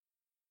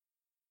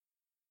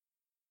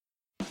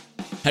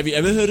Have you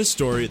ever heard a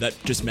story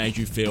that just made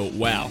you feel,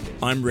 wow,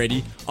 I'm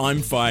ready,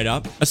 I'm fired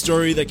up? A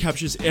story that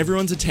captures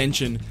everyone's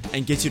attention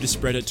and gets you to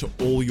spread it to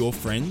all your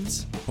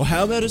friends? Or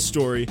how about a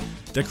story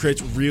that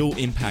creates real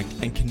impact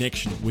and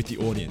connection with the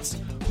audience?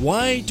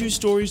 Why do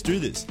stories do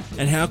this?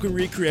 And how can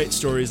we create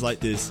stories like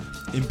this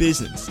in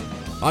business?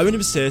 I've been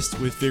obsessed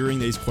with figuring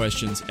these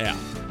questions out.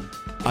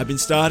 I've been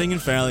starting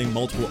and failing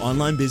multiple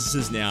online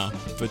businesses now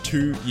for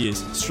 2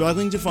 years,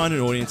 struggling to find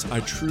an audience I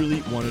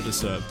truly wanted to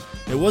serve.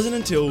 It wasn't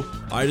until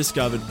I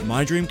discovered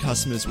my dream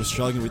customers were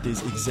struggling with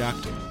these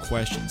exact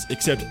questions,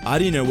 except I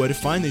didn't know where to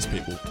find these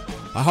people.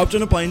 I hopped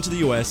on a plane to the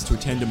US to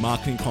attend a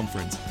marketing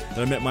conference that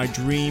I met my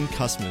dream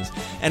customers,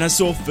 and I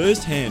saw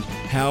firsthand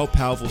how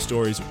powerful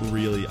stories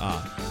really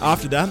are.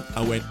 After that,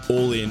 I went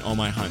all in on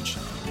my hunch.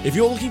 If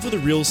you're looking for the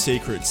real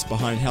secrets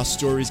behind how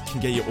stories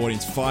can get your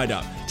audience fired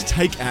up, to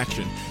take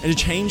action, and to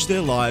change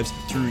their lives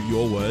through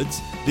your words,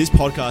 this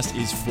podcast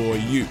is for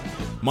you.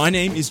 My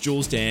name is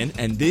Jules Dan,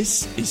 and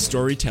this is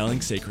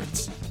Storytelling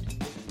Secrets.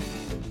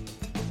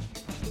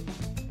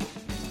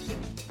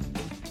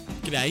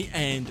 G'day,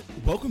 and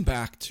welcome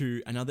back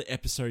to another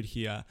episode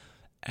here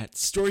at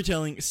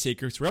Storytelling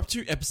Secrets. We're up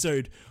to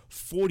episode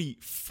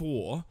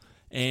 44,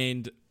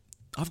 and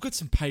I've got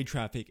some paid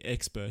traffic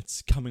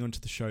experts coming onto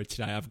the show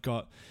today. I've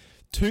got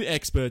two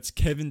experts,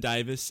 Kevin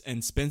Davis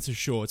and Spencer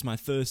Shaw. It's my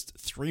first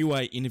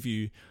three-way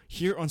interview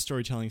here on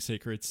Storytelling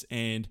Secrets,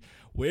 and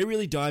we're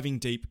really diving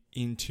deep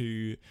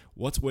into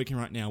what's working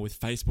right now with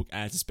Facebook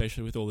ads,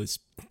 especially with all this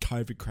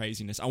COVID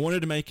craziness. I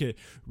wanted to make it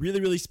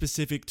really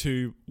specific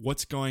to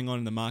what's going on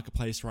in the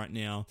marketplace right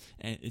now,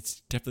 and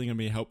it's definitely going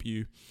to help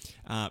you,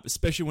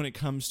 especially when it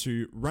comes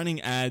to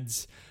running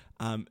ads.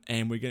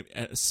 And we're going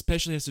to,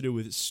 especially has to do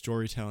with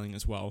storytelling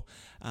as well.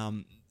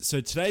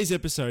 So today's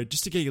episode,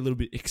 just to get you a little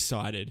bit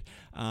excited,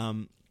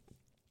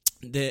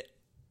 that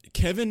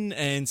Kevin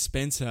and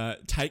Spencer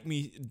take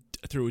me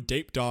through a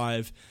deep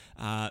dive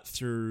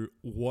through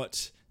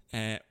what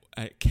a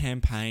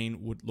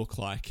campaign would look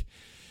like,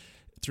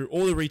 through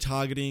all the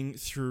retargeting,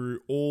 through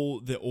all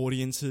the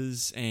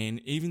audiences, and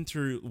even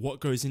through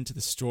what goes into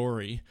the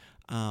story.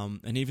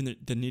 And even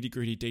the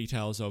nitty-gritty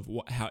details of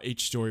how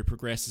each story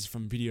progresses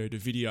from video to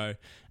video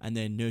and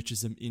then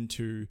nurtures them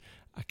into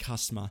a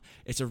customer.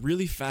 It's a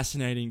really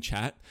fascinating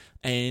chat,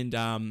 and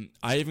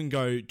I even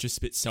go just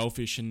a bit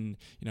selfish, and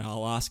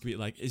I'll ask a bit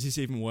like, is this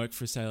even work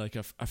for, say, like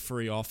a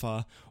free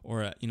offer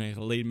or a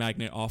lead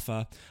magnet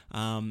offer?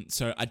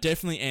 So I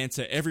definitely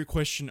answer every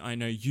question I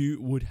know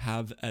you would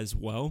have as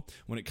well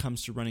when it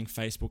comes to running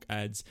Facebook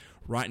ads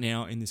right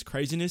now in this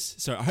craziness.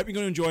 So I hope you're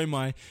going to enjoy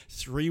my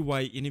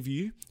three-way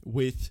interview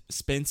with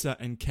Spencer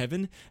and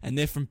Kevin, and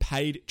they're from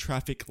Paid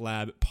Traffic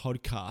Lab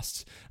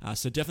podcast.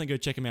 So definitely go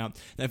check them out.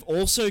 They've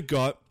also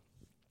got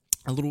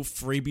a little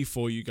freebie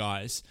for you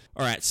guys.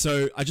 All right,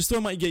 so I just thought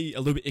I might get you a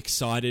little bit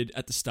excited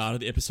at the start of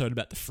the episode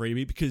about the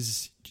freebie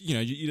because,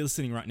 you're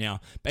listening right now.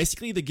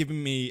 Basically, they're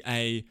giving me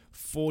a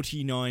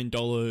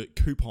 $49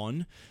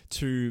 coupon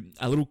to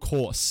a little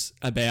course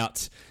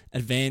about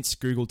advanced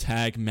Google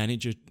Tag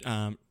Manager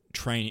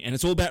training. And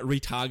it's all about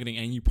retargeting.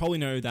 And you probably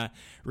know that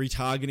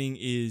retargeting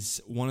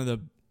is one of the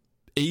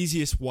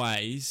easiest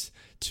ways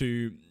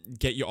to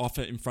get your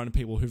offer in front of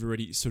people who've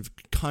already sort of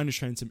kind of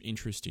shown some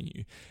interest in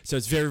you. So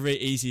it's very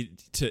easy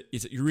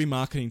you're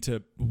remarketing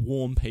to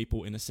warm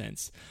people in a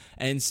sense.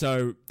 And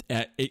so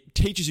it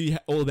teaches you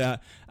all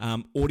about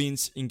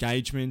audience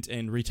engagement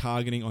and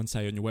retargeting on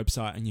your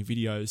website and your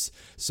videos.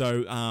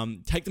 So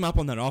take them up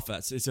on that offer.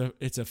 It's a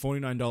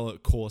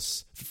 $49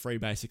 course for free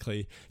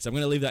basically. So I'm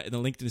going to leave that in the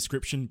link in the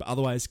description, but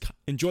otherwise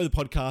enjoy the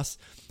podcast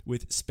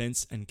with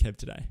Spence and Kev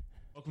today.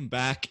 Welcome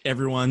back,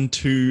 everyone,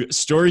 to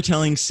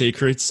Storytelling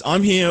Secrets.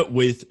 I'm here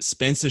with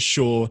Spencer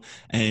Shaw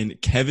and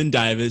Kevin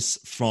Davis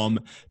from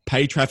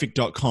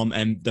PaidTraffic.com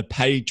and the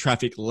Paid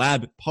Traffic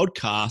Lab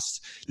podcast.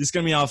 This is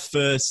going to be our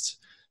first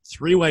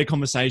three-way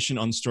conversation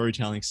on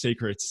Storytelling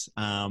Secrets.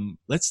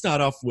 Let's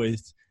start off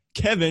with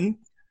Kevin.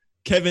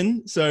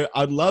 Kevin, so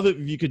I'd love it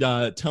if you could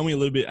tell me a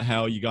little bit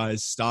how you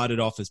guys started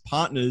off as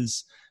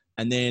partners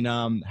and then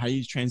how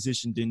you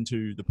transitioned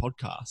into the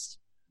podcast.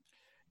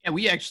 Yeah,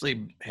 we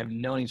actually have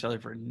known each other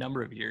for a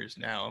number of years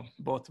now.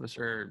 Both of us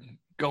are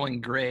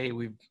going gray.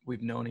 We've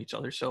known each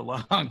other so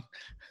long.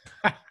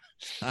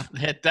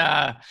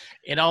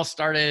 It all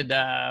started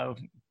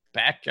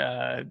back.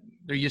 There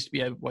used to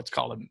be what's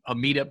called a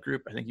meetup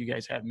group. I think you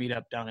guys have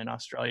meetup down in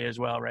Australia as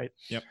well, right?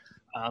 Yep.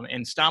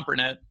 And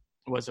StomperNet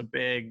was a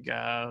big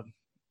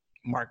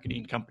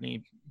marketing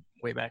company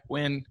way back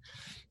when,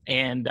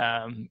 and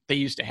they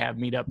used to have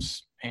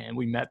meetups, and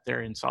we met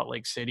there in Salt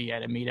Lake City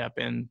at a meetup,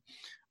 and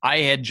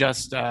I had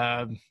just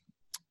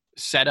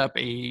set up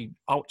a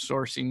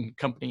outsourcing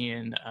company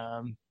in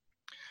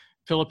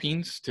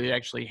Philippines to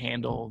actually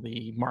handle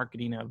the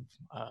marketing of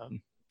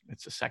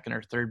it's the second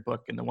or third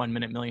book in the 1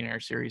 Minute Millionaire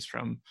series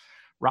from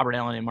Robert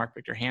Allen and Mark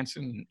Victor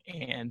Hansen.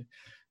 And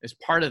as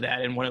part of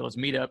that, in one of those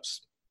meetups,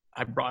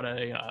 I brought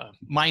a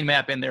mind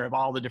map in there of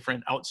all the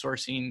different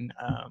outsourcing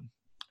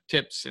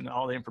tips and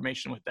all the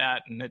information with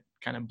that. And it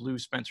kind of blew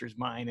Spencer's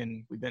mind,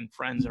 and we've been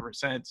friends ever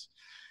since.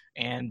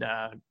 And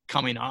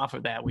coming off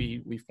of that,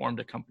 we formed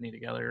a company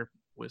together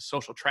with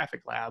Social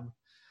Traffic Lab,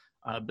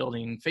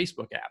 building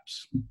Facebook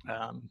apps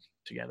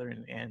together.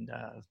 And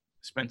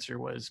Spencer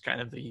was kind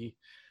of the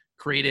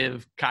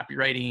creative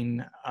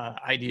copywriting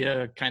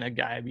idea kind of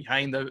guy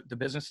behind the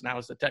business, and I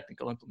was the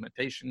technical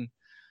implementation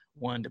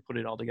one to put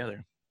it all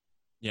together.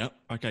 Yeah.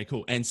 Okay,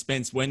 cool. And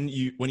Spence, when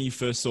you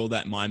first saw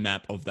that mind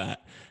map of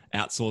that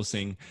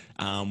outsourcing,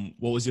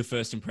 what was your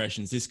first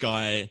impressions? This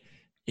guy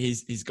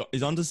is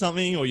onto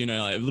something, or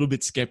like a little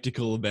bit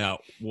skeptical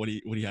about what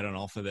he had on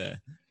offer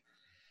there?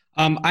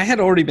 I had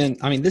already been.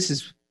 I mean, this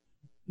is,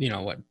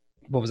 what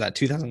was that?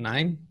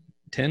 2009,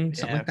 10,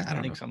 something like that. I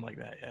don't know. Something like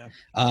that. Yeah.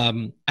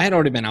 I had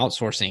already been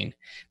outsourcing,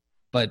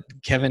 but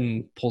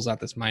Kevin pulls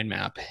out this mind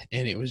map,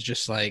 and it was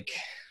just like,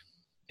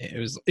 it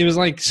was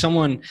like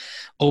someone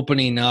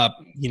opening up,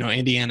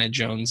 Indiana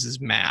Jones's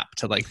map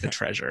to like the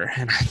treasure.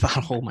 And I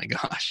thought, oh my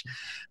gosh.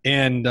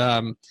 And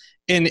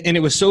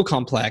it was so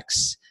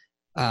complex,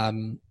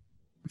 from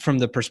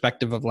the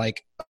perspective of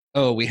like,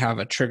 oh, we have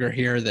a trigger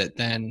here that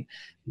then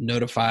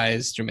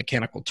notifies through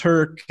Mechanical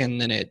Turk, and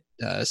then it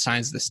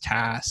assigns this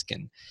task.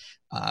 And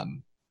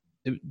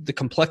the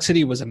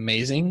complexity was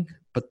amazing,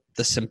 but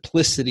the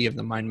simplicity of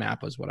the mind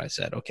map was what I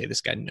said, okay,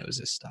 this guy knows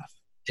his stuff.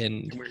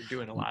 And we were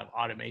doing a lot of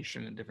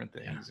automation and different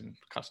things and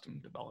custom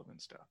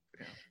development stuff.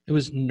 Yeah. It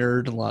was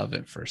nerd love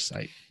at first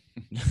sight.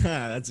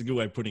 That's a good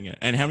way of putting it.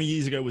 And how many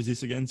years ago was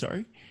this again?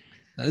 Sorry.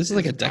 This is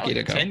like a decade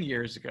ago. 10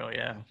 years ago.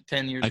 Yeah.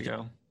 10 years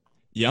ago.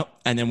 Yep.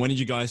 And then when did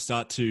you guys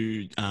start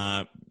to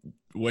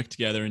work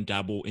together and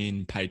dabble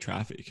in paid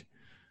traffic?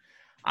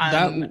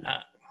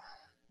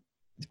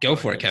 Go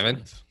for it,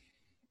 Kevin.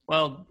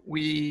 Well,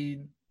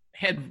 we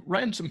had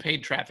run some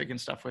paid traffic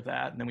and stuff with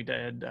that. And then we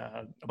did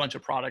a bunch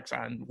of products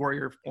on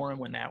Warrior Forum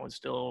when that was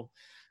still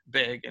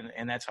big.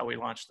 And that's how we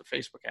launched the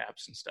Facebook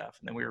apps and stuff.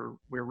 And then we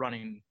were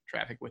running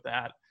traffic with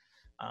that.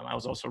 I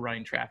was also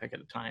running traffic at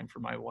the time for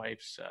my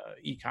wife's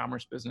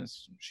e-commerce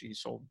business. She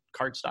sold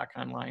cardstock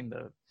online,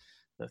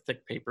 the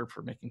thick paper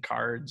for making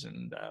cards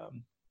and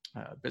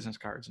business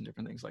cards and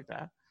different things like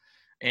that.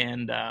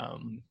 And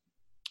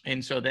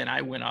so then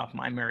I went off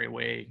my merry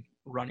way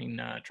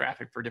running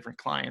traffic for different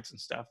clients and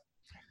stuff.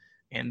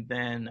 And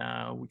then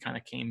we kind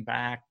of came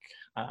back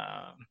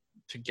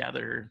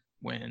together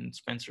when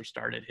Spencer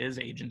started his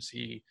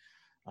agency,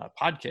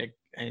 Podkick,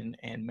 and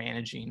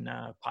managing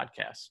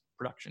podcast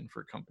production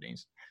for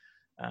companies.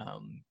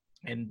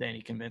 And then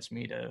he convinced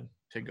me to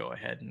go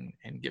ahead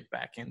and get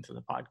back into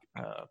the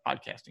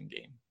podcasting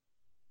game.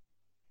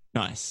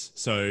 Nice.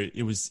 So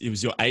it was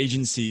your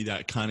agency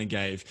that kind of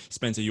gave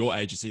Spencer, your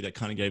agency that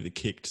kind of gave the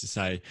kick to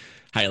say,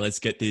 hey, let's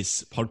get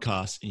this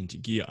podcast into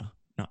gear.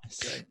 Nice.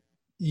 Right.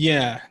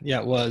 Yeah,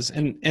 it was.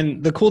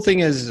 And the cool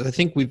thing is, I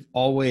think we've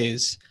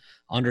always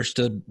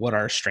understood what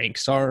our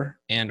strengths are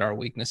and our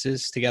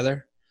weaknesses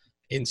together.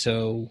 And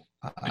so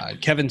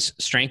Kevin's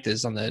strength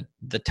is on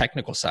the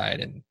technical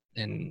side,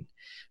 and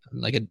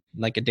like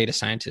a data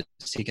scientist,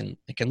 he can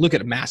look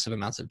at massive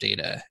amounts of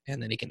data, and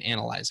then he can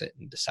analyze it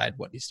and decide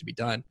what needs to be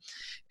done.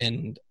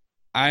 And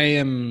I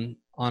am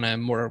on a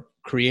more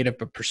creative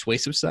but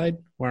persuasive side,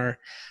 where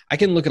I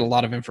can look at a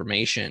lot of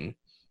information,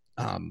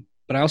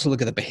 but I also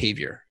look at the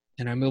behavior.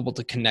 And I'm able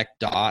to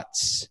connect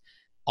dots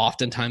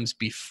oftentimes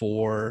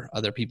before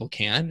other people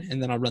can.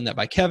 And then I'll run that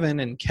by Kevin,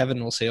 and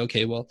Kevin will say,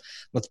 okay, well,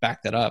 let's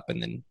back that up.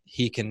 And then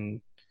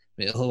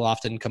he'll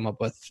often come up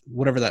with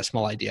whatever that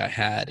small idea I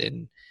had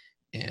and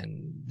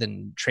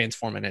then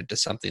transform it into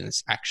something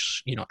that's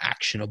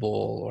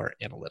actionable or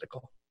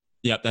analytical.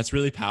 Yeah, that's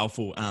really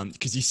powerful.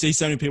 Because you see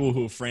so many people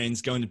who are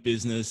friends go into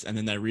business, and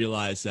then they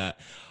realize that,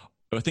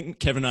 I think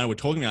Kevin and I were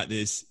talking about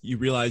this. You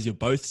realize you're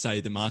both, say,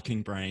 the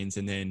marketing brains,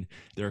 and then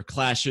there are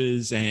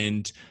clashes,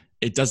 and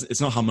it's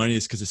not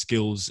harmonious because the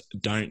skills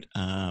don't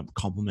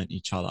complement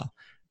each other.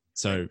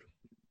 So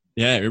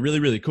yeah, really,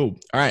 really cool.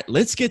 All right,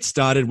 let's get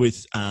started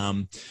with,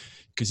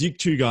 because you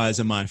two guys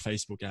are my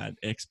Facebook ad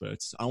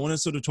experts. I want to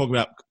sort of talk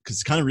about, because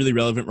it's kind of really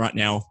relevant right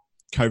now,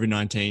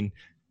 COVID-19.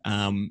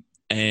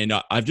 And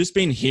I've just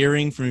been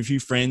hearing from a few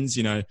friends,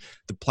 the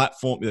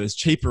platform, there's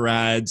cheaper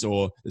ads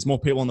or there's more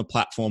people on the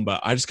platform,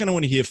 but I just kind of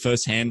want to hear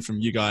firsthand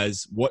from you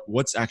guys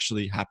what's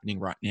actually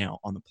happening right now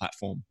on the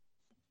platform.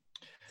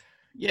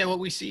 Yeah, what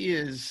we see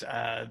is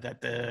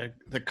that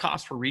the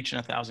cost for reaching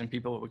 1,000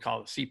 people, what we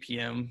call the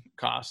CPM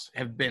costs,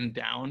 have been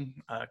down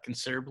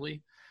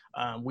considerably.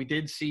 We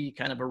did see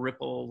kind of a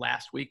ripple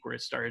last week where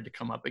it started to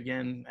come up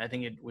again. I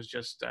think it was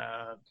just,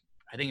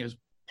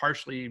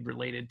 partially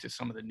related to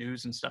some of the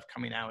news and stuff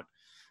coming out,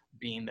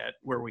 being that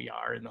where we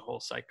are in the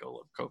whole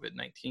cycle of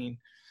COVID-19.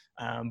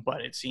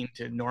 But it seemed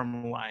to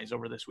normalize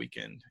over this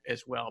weekend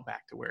as well,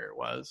 back to where it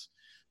was.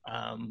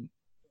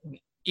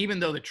 Even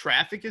though the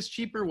traffic is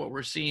cheaper, what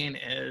we're seeing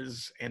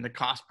is, and the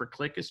cost per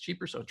click is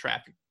cheaper. So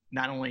traffic,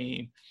 not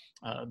only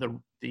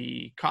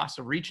the cost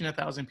of reaching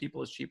 1,000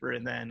 people is cheaper,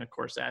 and then of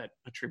course that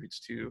attributes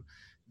to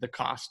the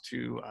cost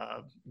to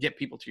get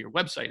people to your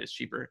website is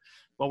cheaper.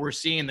 But we're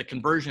seeing the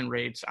conversion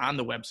rates on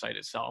the website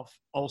itself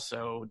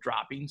also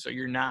dropping. So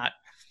you're not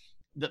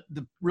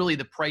the really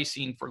the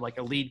pricing for like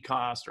a lead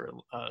cost or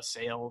a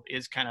sale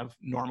is kind of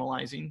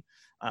normalizing.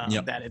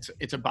 That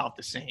it's about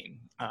the same,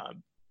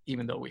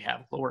 even though we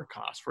have lower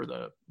costs for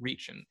the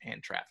reach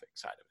and traffic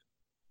side of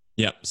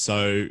it. Yep.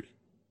 So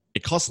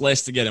it costs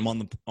less to get them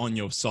on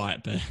your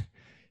site, but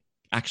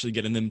actually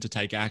getting them to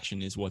take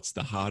action is what's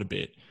the hard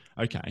bit.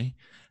 Okay.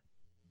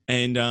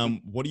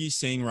 And what are you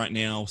seeing right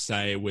now,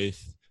 say,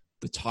 with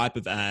the type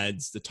of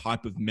ads, the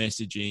type of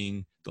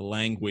messaging, the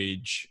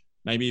language,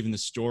 maybe even the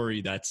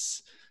story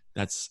that's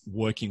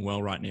working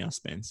well right now,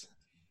 Spence?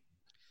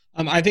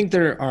 I think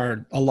there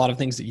are a lot of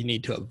things that you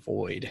need to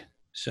avoid.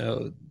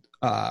 So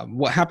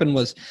what happened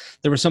was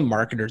there were some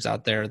marketers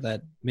out there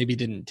that maybe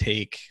didn't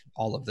take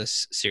all of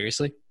this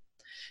seriously.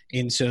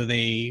 And so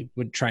they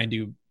would try and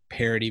do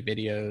parody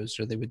videos,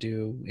 or they would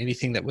do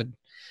anything that would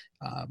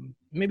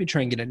maybe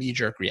try and get a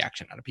knee-jerk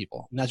reaction out of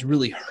people. And that's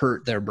really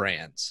hurt their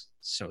brands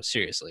so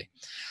seriously.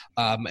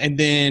 And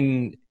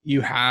then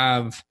you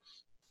have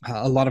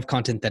a lot of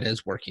content that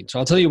is working. So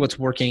I'll tell you what's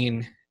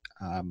working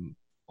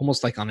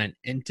almost like on an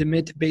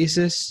intimate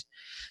basis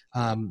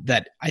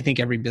that I think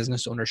every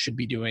business owner should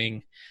be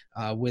doing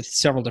with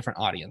several different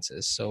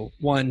audiences. So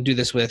one, do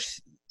this with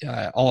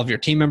all of your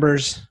team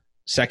members.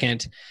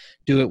 Second,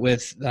 do it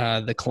with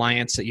the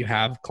clients that you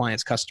have,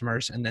 clients,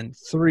 customers. And then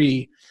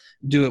 3,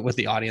 do it with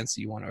the audience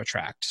that you want to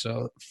attract.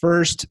 So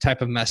first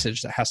type of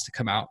message that has to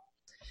come out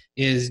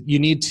is you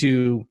need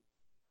to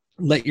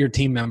let your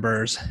team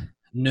members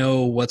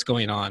know what's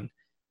going on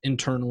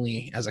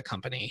internally as a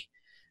company,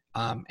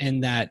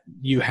 and that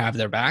you have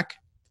their back,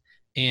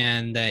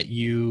 and that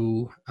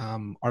you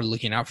are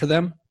looking out for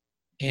them,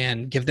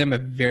 and give them a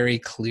very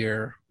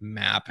clear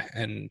map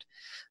and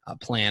a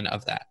plan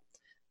of that.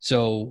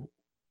 So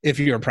if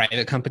you're a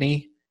private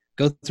company,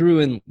 go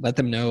through and let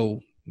them know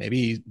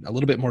maybe a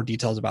little bit more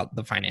details about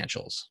the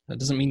financials. That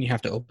doesn't mean you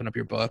have to open up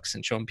your books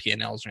and show them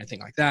P&Ls or anything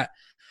like that.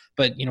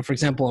 But, for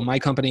example, in my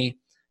company,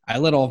 I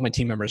let all of my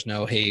team members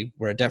know, hey,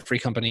 we're a debt-free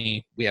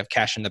company. We have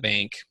cash in the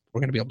bank. We're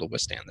going to be able to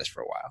withstand this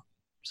for a while.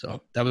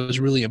 So that was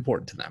really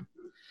important to them.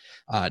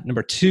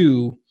 Number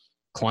 2,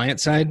 client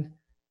side,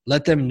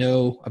 let them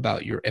know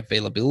about your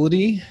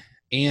availability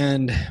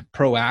and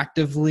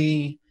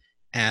proactively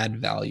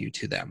add value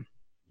to them.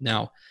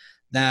 Now,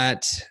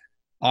 that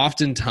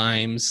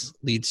oftentimes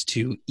leads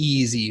to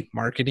easy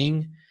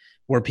marketing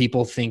where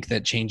people think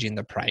that changing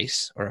the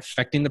price or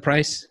affecting the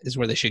price is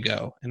where they should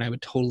go. And I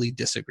would totally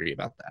disagree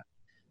about that.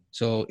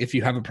 So if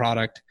you have a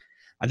product,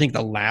 I think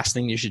the last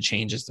thing you should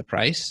change is the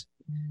price,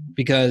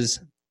 because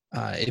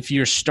if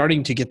you're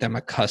starting to get them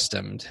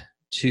accustomed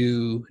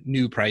to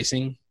new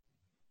pricing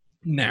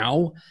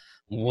now,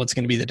 what's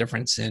going to be the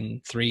difference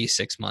in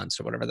 3-6 months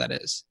or whatever that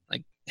is?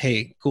 Like,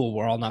 hey, cool,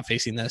 we're all not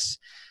facing this.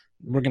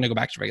 We're going to go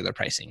back to regular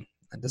pricing.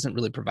 That doesn't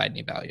really provide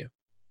any value.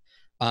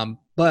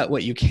 But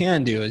what you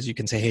can do is you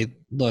can say, hey,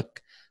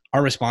 look,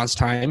 our response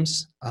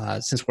times,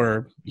 since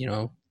we're,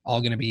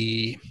 all going to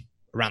be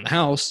around the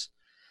house,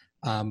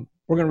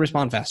 we're going to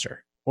respond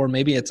faster. Or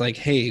maybe it's like,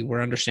 hey,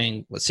 we're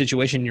understanding what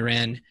situation you're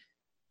in.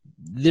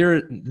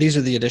 These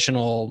are the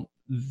additional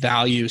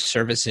value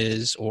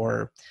services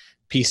or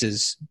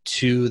pieces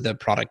to the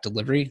product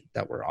delivery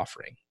that we're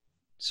offering.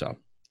 So,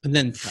 and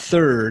then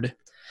third,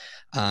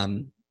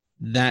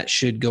 that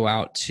should go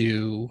out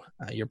to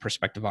your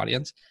prospective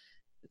audience.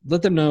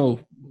 Let them know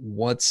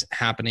what's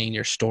happening,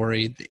 your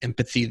story, the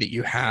empathy that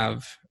you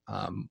have,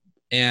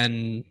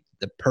 and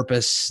the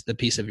purpose, the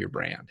piece of your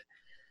brand.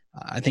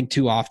 I think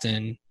too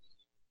often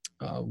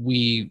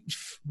we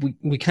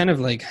kind of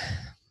like,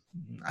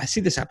 I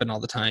see this happen all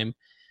the time,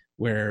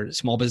 where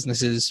small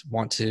businesses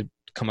want to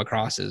come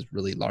across as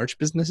really large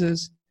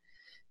businesses,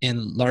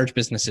 and large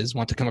businesses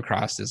want to come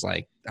across as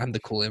like, I'm the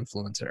cool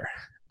influencer.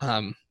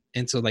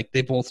 And so like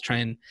they both try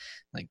and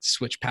like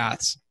switch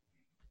paths.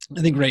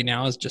 I think right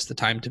now is just the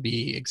time to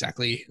be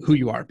exactly who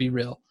you are, be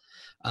real.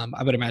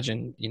 I would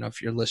imagine,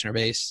 if your listener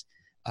base,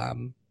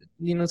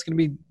 it's going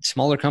to be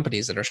smaller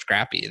companies that are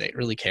scrappy. They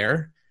really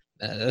care.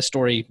 The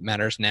story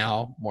matters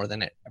now more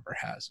than it ever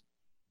has.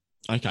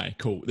 Okay,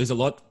 cool. There's a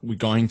lot we're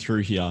going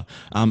through here.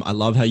 I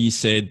love how you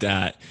said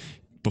that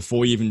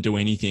before you even do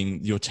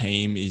anything, your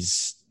team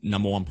is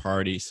number one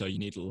priority. So you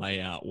need to lay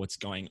out what's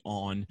going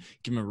on,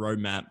 give them a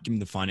roadmap, give them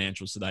the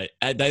financials so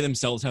they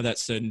themselves have that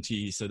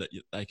certainty so that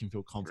they can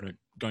feel confident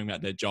going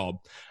about their job.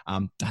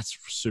 That's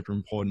super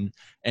important.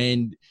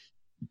 And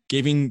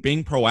being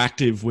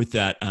proactive with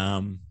that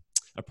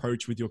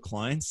approach with your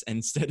clients, and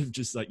instead of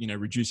just like,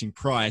 reducing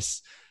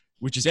price,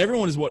 which is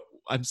everyone is what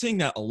I'm seeing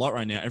that a lot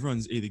right now.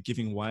 Everyone's either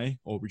giving away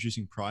or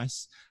reducing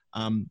price.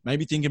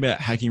 Maybe think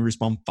about how can you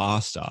respond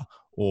faster,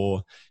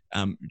 or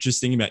just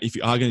thinking about if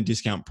you are going to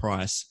discount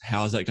price,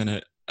 how is that going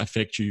to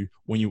affect you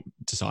when you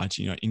decide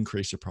to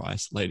increase your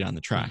price later down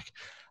the track.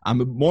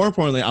 But more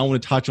importantly, I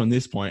want to touch on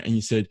this point. And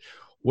you said,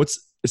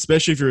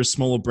 especially if you're a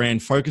smaller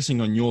brand,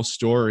 focusing on your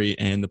story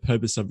and the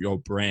purpose of your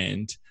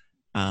brand.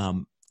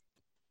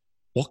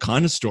 What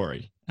kind of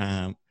story?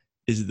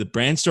 Is it the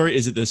brand story?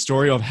 Is it the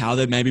story of how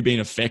they've maybe been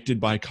affected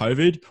by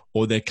COVID,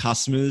 or their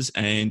customers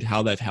and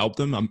how they've helped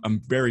them?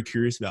 I'm very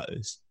curious about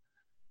this.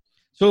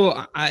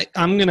 So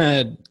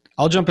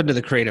I'll jump into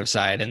the creative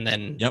side, and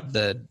then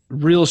the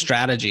real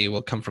strategy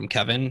will come from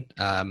Kevin.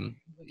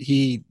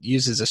 He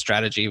uses a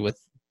strategy with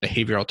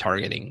behavioral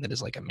targeting that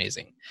is like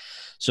amazing.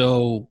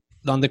 So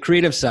on the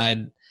creative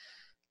side,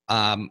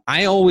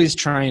 I always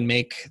try and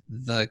make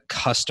the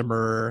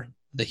customer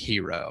the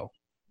hero.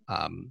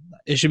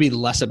 It should be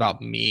less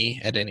about me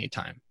at any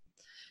time.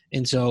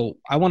 And so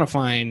I want to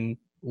find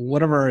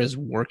whatever is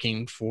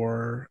working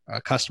for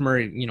a customer,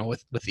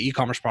 with the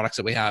e-commerce products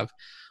that we have,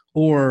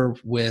 or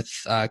with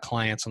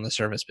clients on the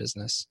service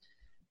business.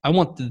 I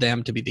want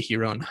them to be the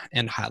hero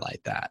and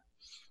highlight that.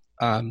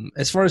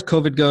 As far as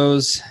COVID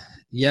goes,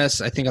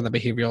 yes, I think on the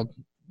behavioral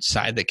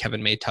side that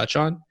Kevin may touch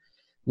on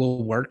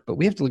will work, but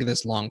we have to look at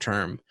this long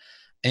term,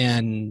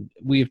 and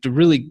we have to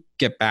really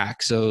get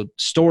back. So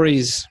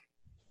stories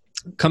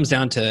comes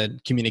down to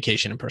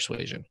communication and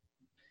persuasion.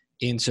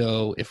 And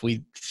so if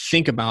we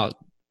think about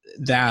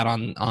that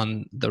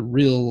on the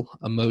real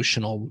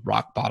emotional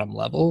rock bottom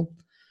level,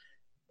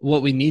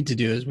 what we need to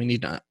do is we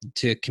need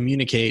to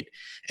communicate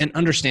and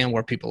understand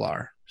where people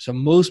are. So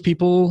most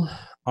people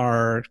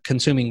are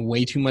consuming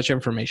way too much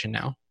information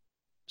now.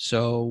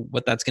 So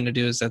what that's going to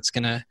do is that's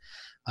going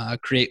to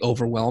create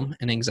overwhelm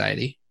and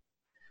anxiety.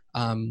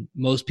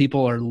 Most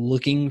people are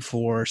looking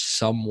for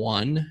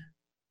someone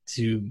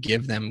to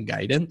give them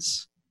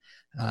guidance,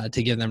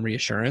 to give them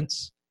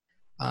reassurance,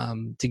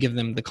 to give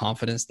them the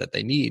confidence that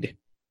they need.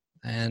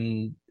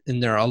 And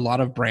there are a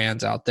lot of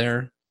brands out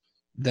there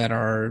that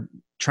are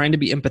trying to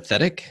be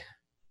empathetic,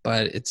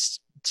 but it's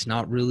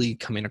not really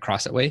coming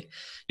across that way.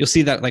 You'll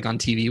see that like on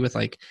TV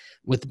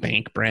with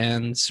bank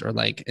brands or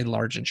like in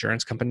large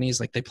insurance companies,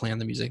 like they play on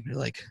the music. They're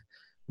like,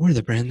 we're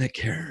the brand that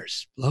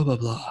cares, blah, blah,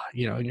 blah,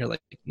 and you're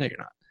like, no,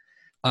 you're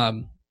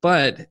not.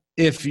 But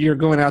if you're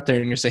going out there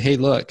and you're saying, hey,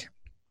 look,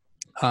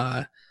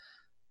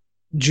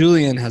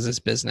 Julian has this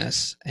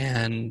business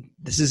and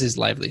this is his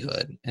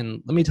livelihood.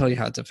 And let me tell you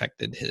how it's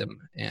affected him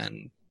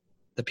and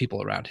the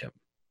people around him.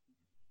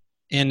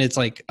 And it's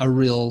like a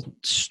real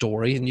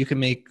story, and you can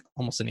make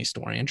almost any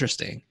story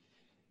interesting.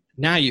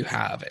 Now you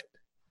have it.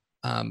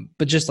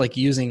 But just like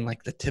using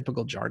like the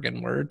typical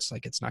jargon words,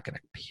 like it's not going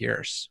to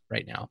pierce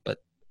right now. But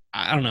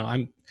I don't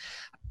know.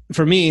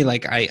 For me,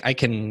 like I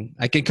can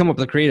come up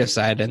with the creative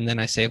side, and then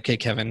I say, okay,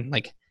 Kevin,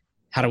 like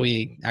how do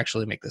we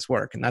actually make this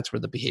work? And that's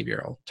where the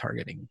behavioral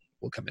targeting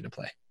will come into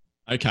play.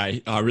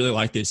 Okay. I really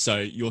like this. So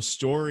your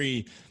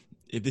story,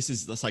 if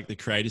that's like the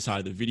creative side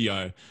of the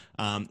video,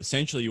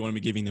 essentially you want to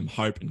be giving them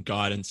hope and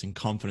guidance and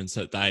confidence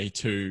that they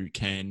too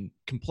can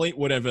complete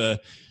whatever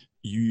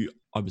you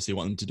obviously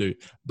want them to do.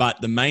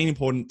 But the main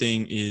important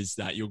thing is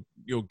that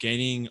you're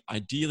getting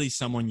ideally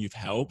someone you've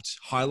helped,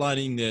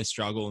 highlighting their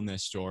struggle and their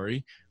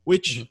story,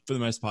 which for the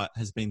most part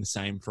has been the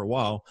same for a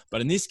while.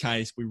 But in this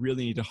case, we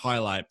really need to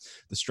highlight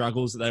the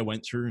struggles that they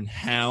went through and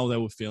how they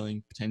were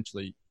feeling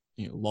potentially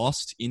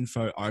lost,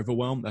 info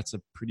overwhelm. That's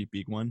a pretty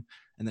big one.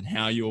 And then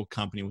how your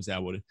company was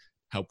able to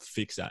help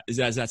fix that.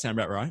 Does that sound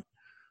about right?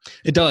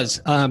 It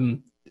does.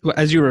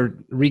 As you were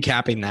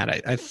recapping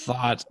that, I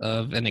thought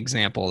of an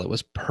example that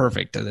was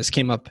perfect. This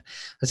came up,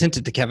 I sent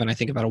it to Kevin, I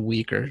think about a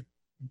week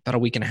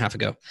and a half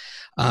ago.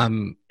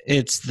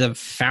 It's the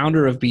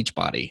founder of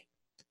Beachbody,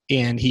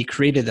 and he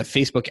created a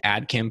Facebook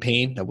ad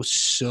campaign that was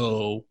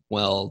so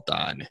well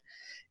done.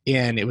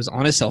 And it was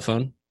on his cell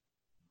phone.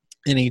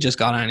 And he just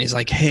got on and he's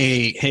like,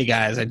 hey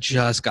guys, I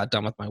just got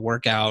done with my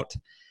workout.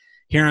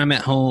 Here I'm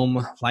at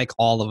home, like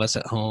all of us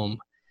at home.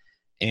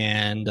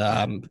 And,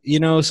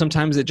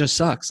 sometimes it just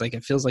sucks. Like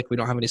it feels like we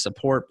don't have any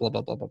support, blah,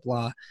 blah, blah, blah,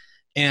 blah.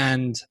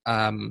 And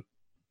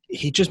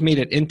he just made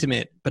it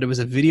intimate, but it was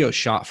a video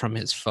shot from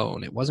his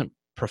phone. It wasn't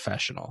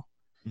professional.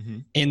 Mm-hmm.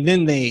 And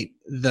then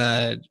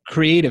the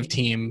creative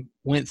team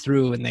went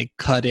through and they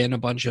cut in a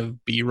bunch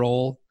of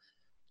B-roll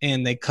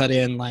and they cut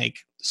in like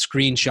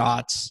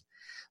screenshots,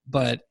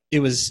 but it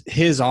was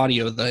his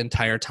audio the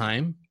entire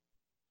time.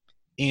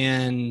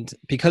 And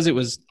because it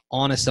was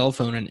on a cell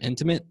phone and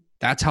intimate,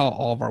 that's how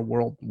all of our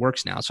world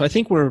works now. So I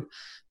think I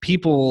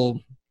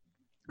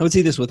would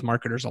see this with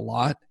marketers a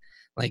lot.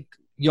 Like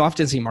you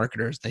often see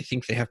marketers, they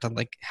think they have to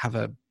like have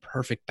a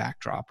perfect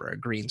backdrop or a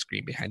green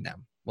screen behind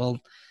them. Well,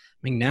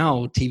 I mean,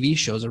 now TV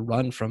shows are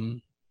run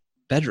from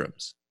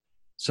bedrooms.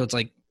 So it's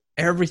like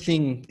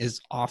everything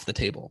is off the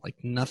table. Like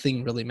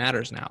nothing really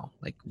matters now.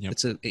 Like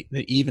It's an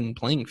even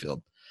playing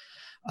field.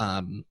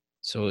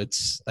 So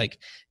it's like,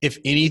 if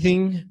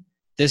anything,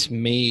 this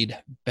made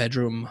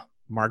bedroom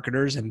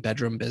marketers and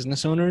bedroom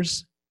business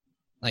owners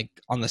like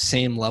on the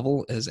same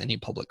level as any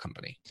public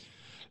company.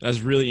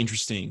 That's really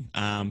interesting,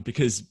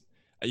 because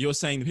you're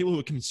saying the people who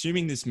are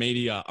consuming this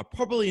media are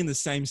probably in the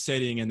same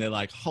setting and they're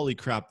like, holy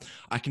crap,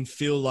 I can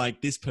feel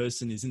like this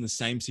person is in the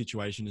same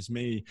situation as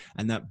me,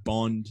 and that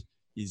bond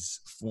is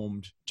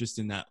formed just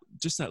in that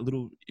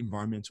little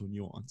environmental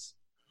nuance.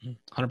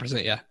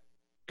 100%. Yeah.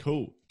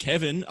 Cool.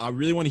 Kevin, I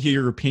really want to hear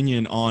your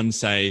opinion on,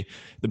 say,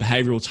 the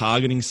behavioral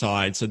targeting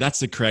side. So that's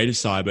the creative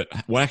side, but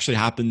what actually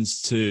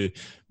happens to,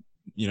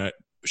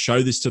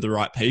 show this to the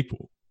right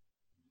people?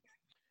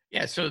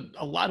 Yeah. So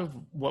a lot of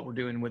what we're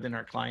doing within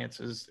our clients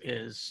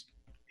is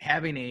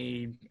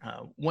having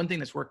one thing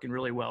that's working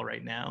really well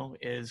right now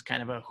is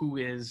kind of a who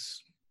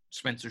is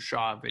Spencer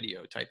Shaw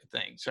video type of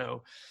thing.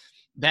 So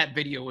that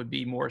video would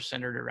be more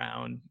centered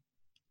around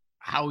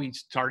how he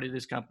started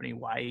his company,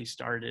 why he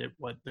started it,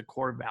 what the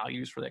core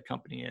values for that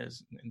company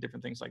is, and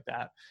different things like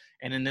that.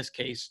 And in this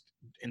case,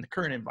 in the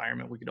current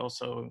environment, we could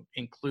also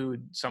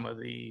include some of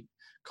the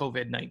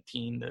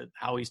COVID-19,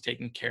 how he's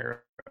taking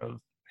care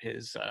of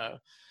his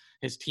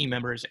team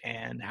members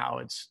and how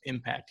it's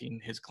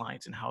impacting his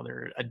clients and how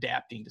they're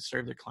adapting to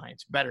serve their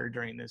clients better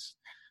during this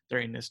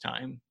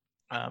time.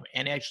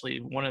 And actually,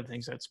 one of the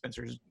things that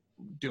Spencer's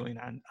doing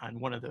on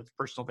one of the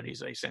personal videos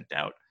that I sent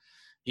out,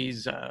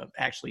 he's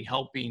actually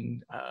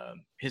helping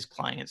his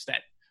clients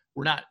that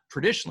were not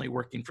traditionally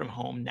working from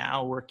home,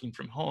 now working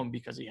from home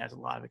because he has a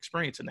lot of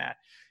experience in that.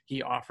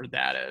 He offered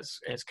that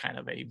as kind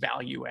of a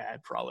value add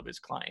for all of his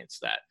clients,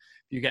 that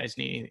if you guys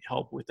need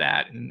help with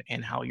that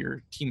and how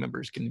your team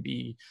members can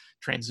be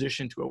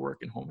transitioned to a work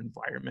and home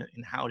environment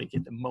and how to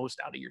get the most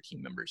out of your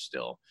team members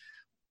still,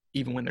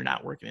 even when they're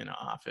not working in an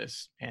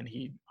office. And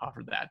he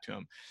offered that to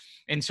him.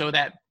 And so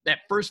that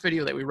first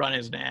video that we run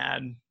as an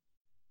ad,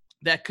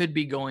 that could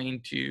be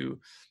going to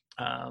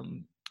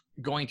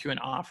an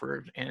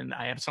offer. And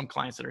I have some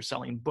clients that are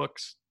selling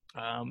books.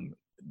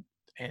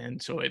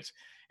 And so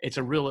it's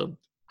a real,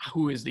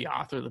 who is the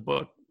author of the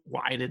book?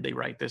 Why did they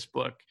write this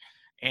book?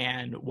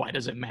 And why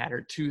does it matter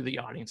to the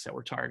audience that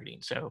we're targeting?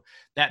 So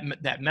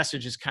that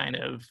message is kind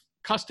of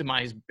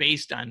customized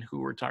based on who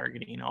we're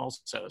targeting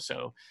also.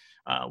 So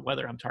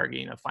whether I'm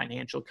targeting a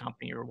financial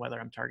company or whether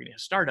I'm targeting a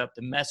startup,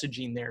 the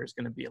messaging there is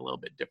going to be a little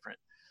bit different.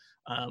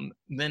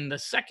 Then the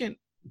second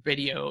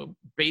video,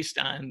 based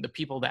on the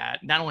people that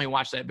not only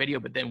watched that video,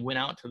 but then went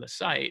out to the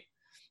site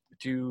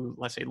to,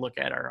 let's say, look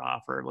at our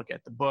offer, look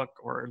at the book,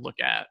 or look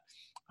at,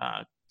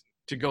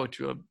 to go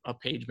to a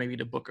page, maybe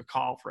to book a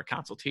call for a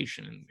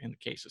consultation. In the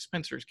case of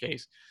Spencer's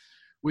case,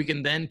 we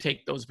can then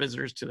take those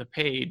visitors to the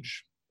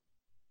page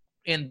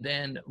and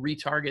then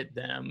retarget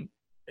them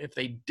if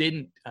they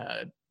didn't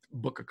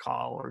book a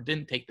call or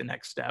didn't take the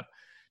next step,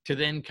 to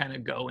then kind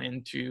of go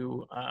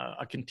into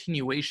a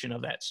continuation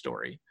of that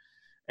story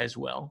as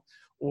well.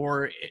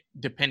 Or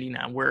depending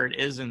on where it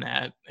is in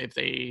that, if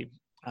they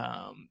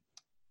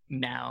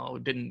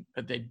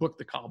they booked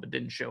the call but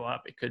didn't show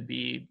up, it could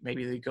be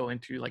maybe they go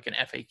into like an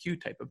FAQ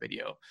type of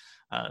video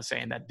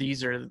saying that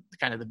these are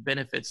kind of the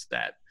benefits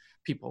that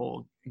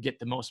people get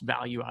the most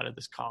value out of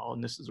this call,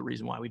 and this is the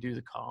reason why we do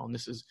the call, and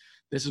this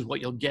is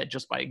what you'll get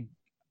just by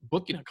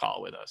booking a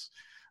call with us.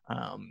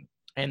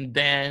 And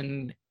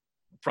then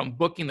from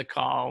booking the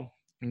call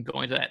and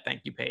going to that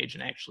thank you page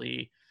and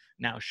actually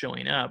now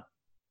showing up,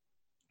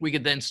 we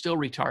could then still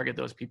retarget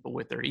those people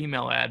with their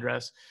email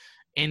address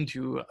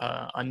into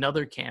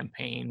another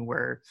campaign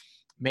where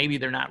maybe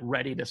they're not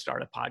ready to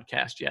start a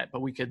podcast yet,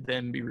 but we could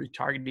then be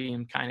retargeting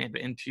them kind of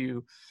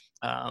into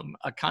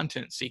a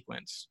content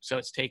sequence. So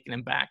it's taking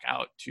them back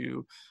out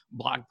to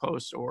blog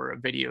posts or a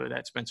video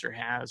that Spencer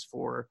has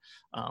for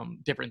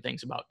different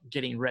things about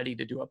getting ready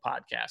to do a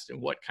podcast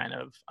and what kind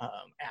of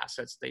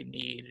assets they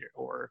need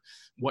or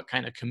what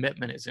kind of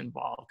commitment is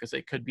involved. Because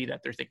it could be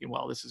that they're thinking,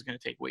 well, this is going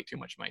to take way too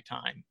much of my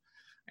time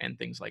and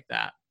things like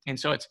that. And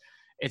so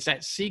it's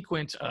that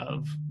sequence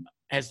of,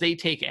 as they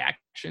take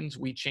actions,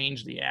 we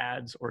change the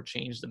ads or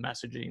change the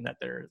messaging that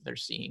they're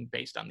seeing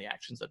based on the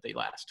actions that they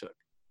last took.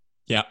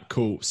 Yeah,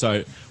 cool.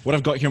 So what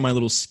I've got here in my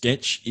little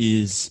sketch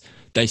is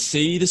they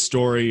see the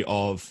story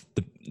of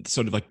the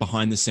sort of like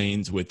behind the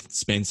scenes with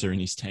Spencer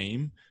and his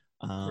team,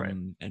 Right.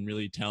 and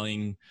really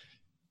telling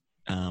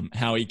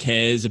how he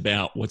cares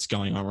about what's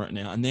going on right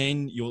now. And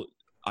then you'll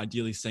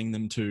ideally send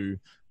them to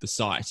the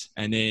site.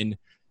 And then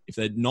if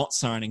they're not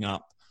signing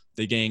up,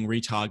 they're getting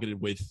retargeted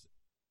with,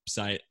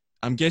 say,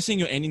 I'm guessing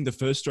you're ending the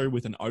first story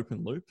with an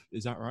open loop.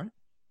 Is that right?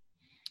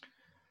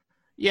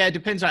 Yeah, it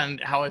depends on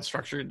how it's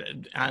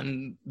structured.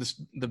 On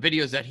the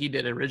videos that he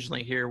did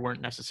originally here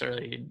weren't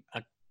necessarily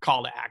a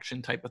call to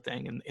action type of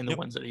thing in the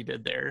ones that he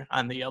did there.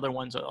 On the other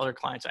ones, other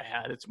clients I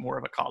had, it's more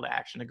of a call to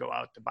action to go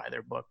out to buy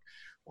their book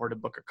or to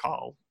book a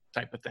call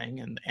type of thing.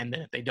 And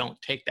then if they don't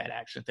take that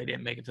action, if they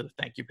didn't make it to the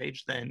thank you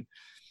page, then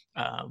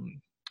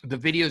the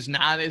video is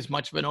not as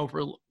much of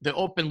the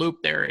open loop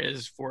there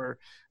is for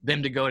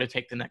them to go to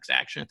take the next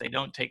action. If they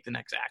don't take the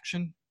next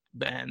action,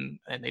 and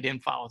they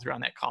didn't follow through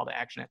on that call to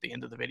action at the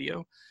end of the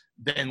video,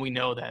 then we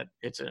know that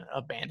it's an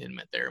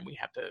abandonment there and we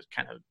have to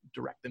kind of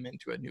direct them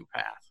into a new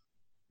path.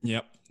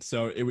 Yep.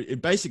 So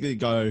it basically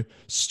go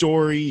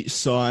story,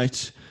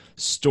 site,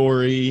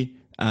 story,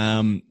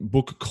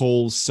 book a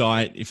call,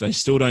 site. If they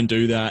still don't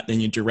do that, then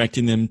you're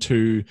directing them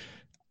to,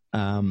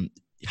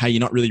 hey, you're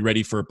not really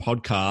ready for a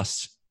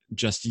podcast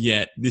just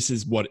yet. This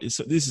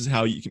is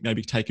how you can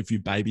maybe take a few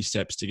baby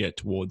steps to get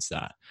towards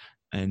that.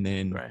 And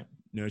then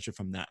nurture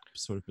from that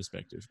sort of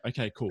perspective.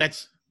 Okay, cool.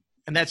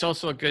 And that's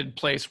also a good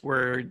place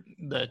where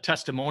the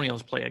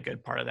testimonials play a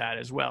good part of that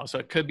as well. So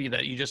it could be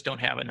that you just don't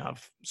have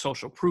enough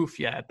social proof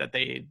yet that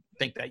they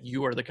think that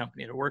you are the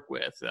company to work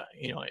with,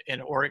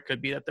 or it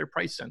could be that they're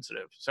price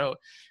sensitive. So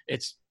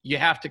you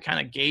have to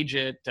kind of gauge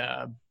it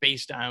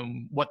based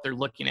on what they're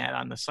looking at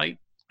on the site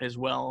as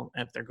well.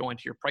 If they're going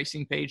to your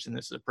pricing page, then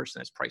this is a person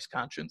that's price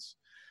conscious.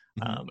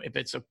 Mm-hmm. If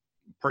it's a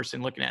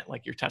person looking at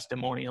like your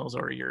testimonials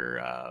or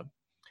your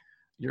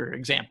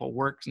example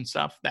works and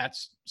stuff,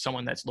 that's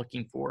someone that's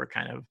looking for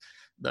kind of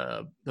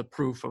the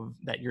proof of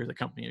that you're the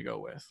company to go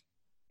with.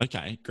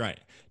 Okay, great.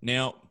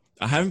 Now,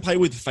 I haven't played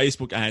with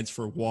Facebook ads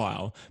for a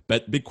while,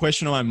 but big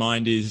question on my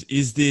mind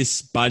is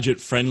this budget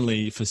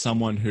friendly for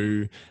someone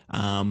who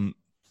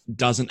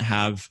doesn't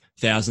have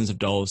thousands of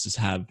dollars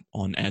to have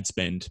on ad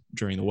spend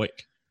during the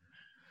week?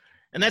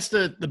 And that's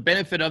the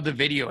benefit of the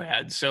video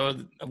ads. So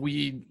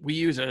we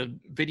use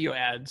video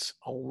ads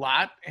a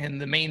lot.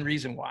 And the main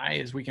reason why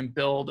is we can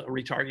build a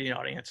retargeting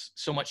audience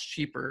so much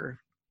cheaper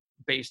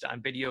based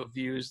on video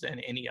views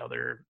than any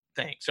other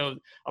thing. So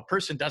a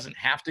person doesn't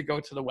have to go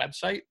to the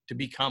website to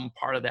become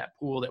part of that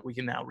pool that we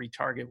can now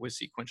retarget with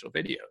sequential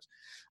videos.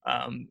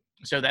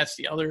 So that's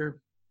the other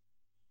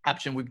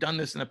option. We've done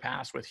this in the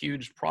past with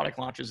huge product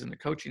launches in the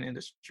coaching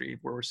industry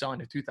where we're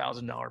selling a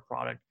 $2,000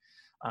 product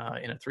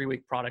in a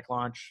 3-week product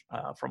launch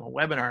from a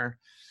webinar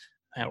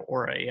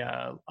or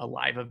a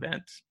live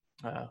event,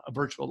 a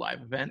virtual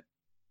live event.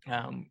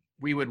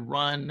 We would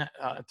run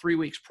 3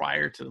 weeks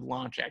prior to the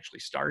launch actually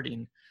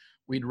starting.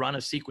 We'd run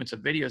a sequence of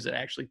videos that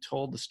actually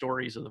told the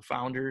stories of the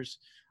founders,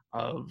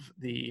 of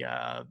the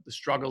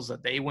struggles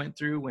that they went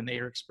through when they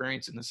are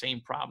experiencing the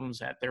same problems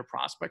that their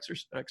prospects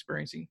are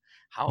experiencing,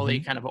 how they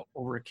kind of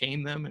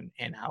overcame them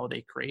and how they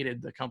created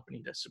the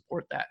company to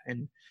support that.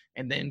 And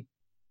then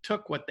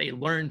took what they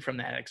learned from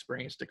that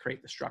experience to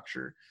create the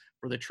structure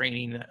for the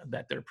training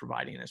that they're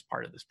providing as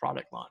part of this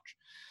product launch.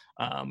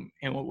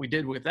 And what we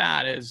did with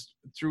that is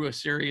through a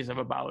series of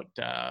about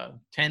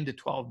 10 to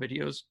 12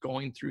 videos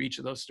going through each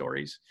of those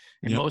stories.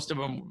 And most of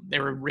them, they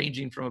were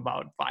ranging from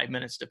about 5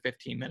 minutes to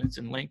 15 minutes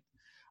in length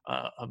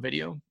of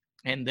video.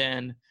 And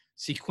then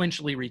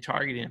sequentially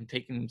retargeting them,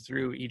 taking them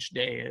through each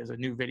day as a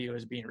new video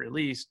is being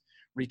released,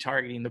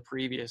 retargeting the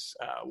previous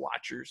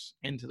watchers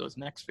into those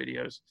next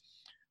videos.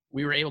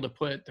 We were able to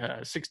put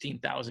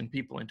 16,000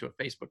 people into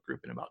a Facebook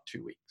group in about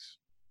 2 weeks.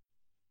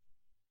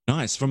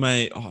 Nice.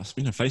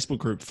 Speaking of Facebook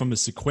group, from a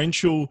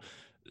sequential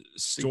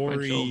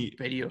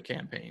video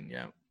campaign.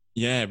 Yeah.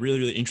 Yeah. Really,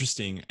 really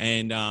interesting.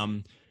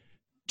 And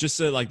just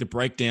so like the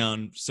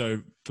breakdown.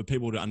 So for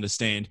people to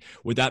understand,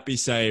 would that be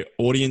say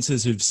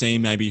audiences who've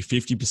seen maybe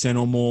 50%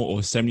 or more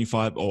or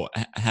 75, or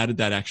how did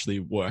that actually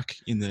work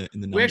in the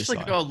numbers? We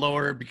actually go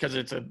lower because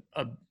it's a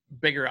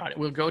bigger audience.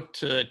 We'll go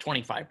to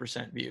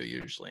 25% view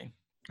usually.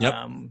 Yep.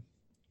 And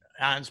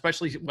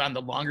especially on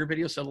the longer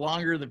video. So the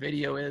longer the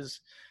video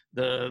is,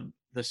 the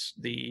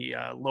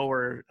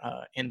lower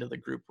end of the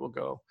group will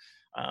go.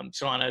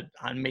 So on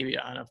maybe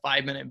a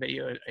 5-minute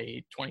video,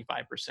 a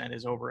 25%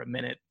 is over a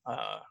minute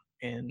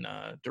in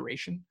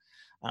duration.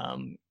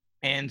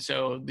 And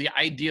so the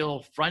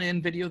ideal front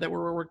end video that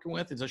we're working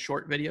with is a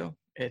short video.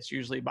 It's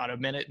usually about a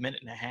minute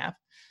and a half,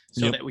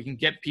 so that we can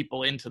get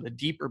people into the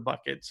deeper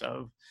buckets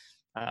of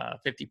 50%,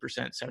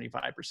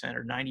 75%,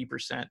 or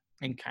 90%,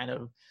 and kind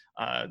of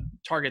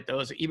target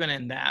those. Even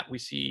in that, we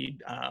see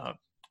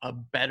a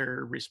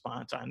better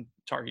response on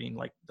targeting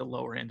like the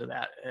lower end of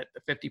that at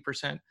the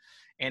 50%.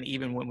 And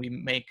even when we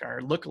make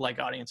our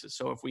lookalike audiences,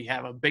 so if we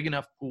have a big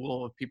enough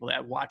pool of people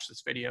that watch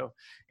this video,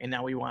 and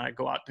now we want to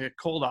go out to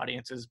cold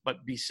audiences,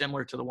 but be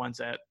similar to the ones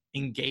that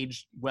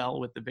engage well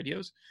with the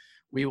videos,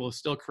 we will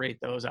still create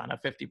those on a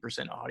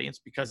 50%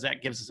 audience, because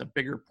that gives us a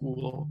bigger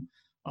pool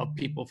of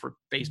people for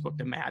Facebook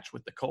to match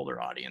with the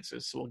colder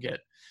audiences. So we'll get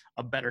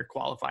a better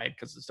qualified,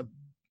 because it's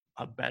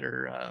a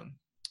better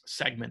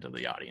segment of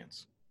the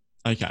audience.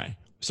 Okay.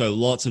 So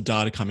lots of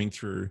data coming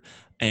through,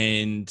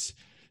 and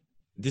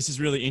this is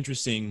really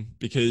interesting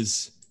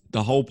because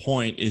the whole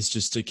point is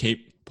just to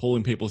keep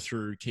pulling people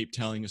through, keep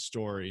telling a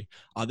story.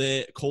 Are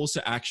there calls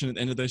to action at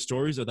the end of those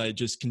stories? Or are they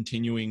just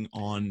continuing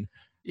on?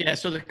 Yeah.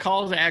 So the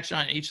call to action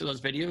on each of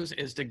those videos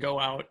is to go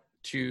out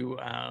to,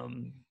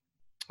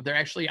 they're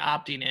actually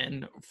opting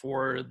in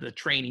for the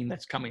training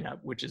that's coming up,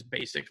 which is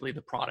basically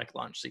the product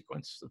launch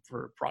sequence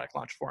for product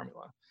launch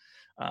formula.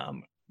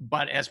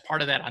 But as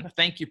part of that, on the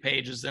thank you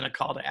page is then a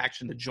call to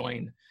action to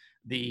join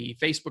the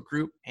Facebook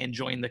group and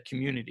join the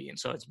community. And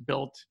so it's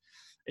built,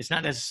 it's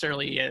not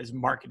necessarily as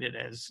marketed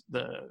as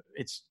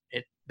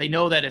they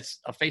know that it's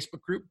a Facebook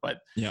group, but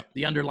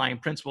the underlying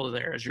principle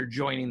there is you're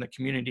joining the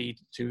community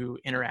to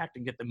interact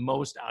and get the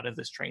most out of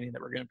this training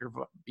that we're going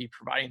to be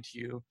providing to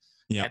you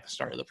at the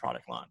start of the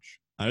product launch.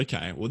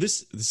 Okay. Well,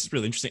 this is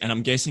really interesting. And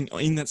I'm guessing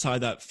in that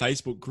side, that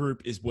Facebook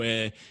group is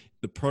where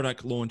the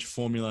product launch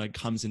formula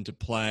comes into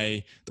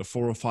play. The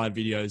 4 or 5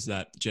 videos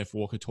that Jeff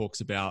Walker talks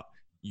about,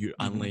 you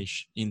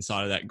unleash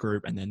inside of that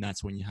group. And then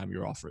that's when you have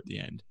your offer at the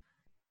end.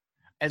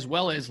 As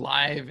well as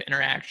live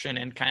interaction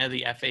and kind of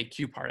the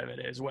FAQ part of it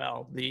as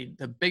well. The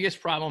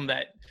biggest problem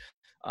that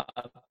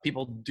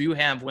people do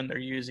have when they're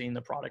using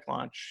the product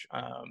launch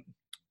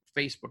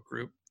Facebook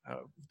group.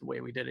 The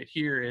way we did it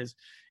here is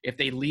if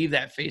they leave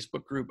that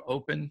Facebook group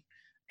open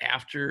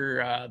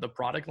after the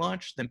product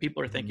launch, then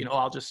people are thinking, oh,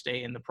 I'll just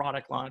stay in the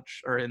product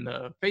launch or in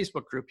the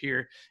Facebook group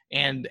here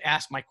and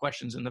ask my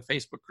questions in the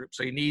Facebook group.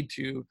 So you need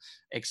to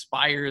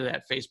expire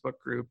that Facebook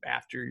group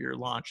after your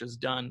launch is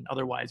done.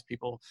 Otherwise,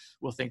 people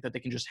will think that they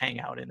can just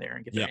hang out in there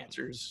and get their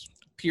answers,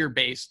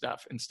 peer-based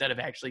stuff, instead of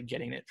actually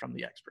getting it from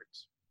the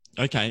experts.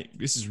 Okay,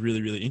 this is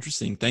really, really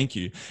interesting. Thank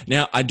you.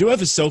 Now, I do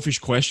have a selfish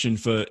question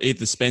for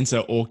either Spencer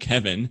or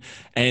Kevin,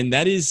 and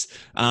that is,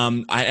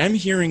 I am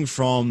hearing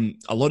from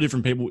a lot of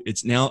different people,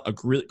 it's now a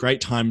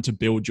great time to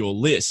build your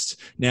list.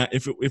 Now,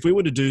 if we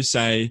were to do,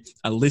 say,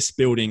 a list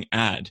building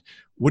ad,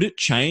 would it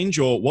change,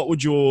 or what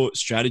would your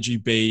strategy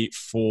be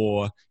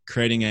for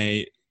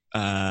creating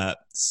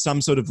some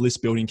sort of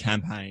list building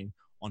campaign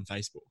on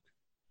Facebook?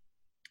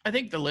 I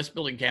think the list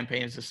building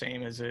campaign is the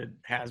same as it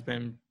has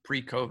been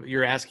pre-COVID.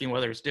 You're asking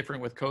whether it's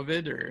different with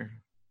COVID or?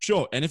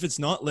 Sure. And if it's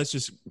not, let's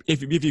just,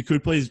 if you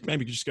could please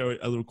maybe just go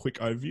a little quick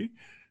overview.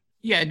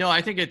 Yeah, no,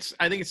 I think it's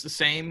the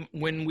same.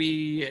 When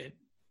we,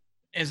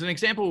 as an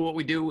example of what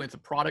we do with the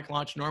product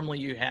launch, normally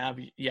you have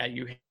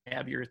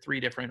your 3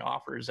 different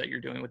offers that you're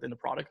doing within the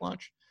product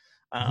launch.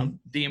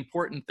 The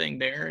important thing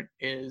there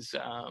is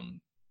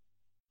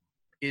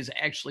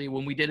actually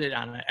when we did it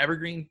on an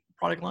evergreen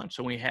product launch,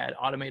 so we had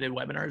automated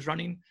webinars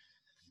running,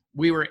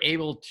 we were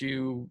able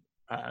to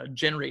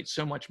generate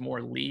so much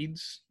more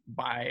leads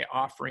by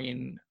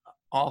offering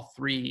all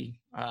 3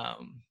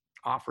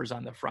 offers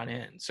on the front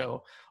end.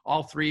 So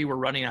all 3 were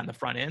running on the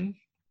front end,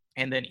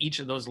 and then each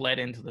of those led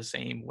into the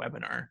same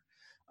webinar.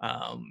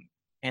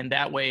 And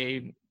that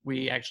way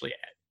we actually,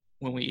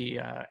 when we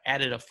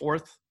added a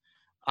 4th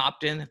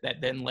opt-in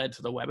that then led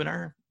to the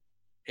webinar,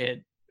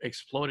 it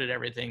exploded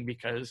everything,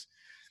 because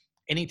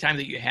anytime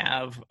that you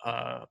have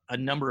a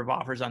number of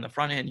offers on the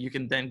front end, you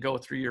can then go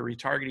through your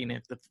retargeting.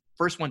 If the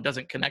first one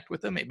doesn't connect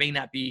with them, it may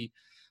not be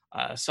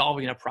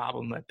solving a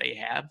problem that they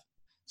have.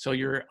 So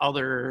your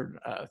other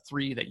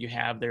 3 that you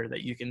have there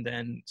that you can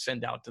then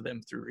send out to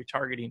them through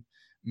retargeting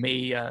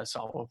may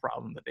solve a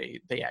problem that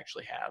they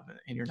actually have,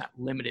 and you're not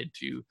limited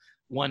to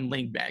one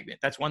lead magnet.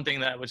 That's one thing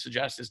that I would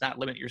suggest, is not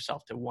limit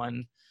yourself to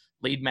one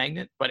lead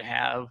magnet, but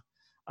have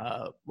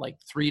like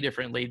 3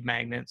 different lead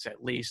magnets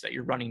at least that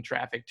you're running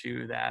traffic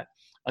to that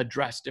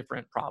address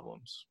different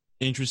problems.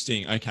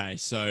 Interesting. Okay.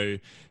 So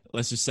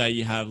let's just say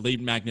you have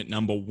lead magnet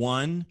number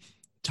 1,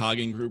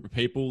 targeting group of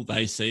people.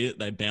 They see it,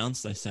 they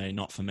bounce, they say,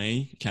 not for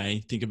me.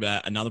 Okay. Think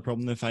about another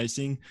problem they're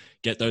facing.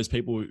 Get those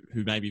people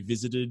who maybe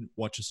visited,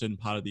 watch a certain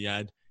part of the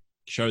ad,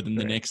 show them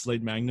the next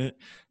lead magnet,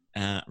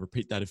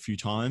 repeat that a few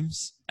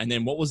times. And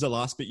then what was the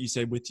last bit you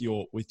said with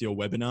your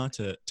webinar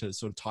to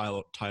sort of tie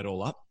it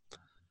all up?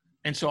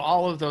 And so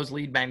all of those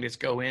lead magnets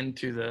go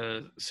into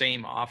the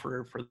same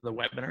offer for the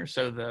webinar.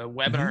 So the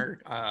webinar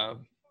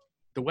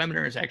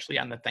is actually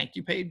on the thank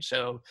you page.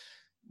 So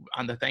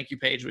on the thank you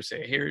page, we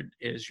say, here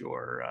is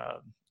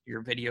your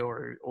video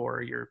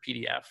or your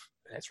PDF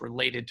that's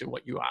related to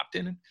what you opt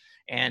in.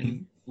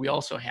 And we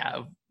also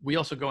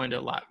go into a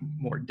lot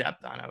more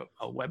depth on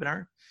a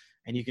webinar,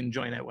 and you can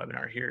join that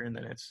webinar here. And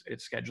then it's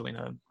scheduling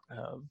a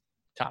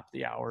top of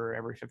the hour,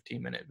 every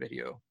 15-minute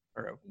video,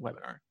 or a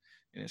webinar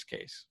in this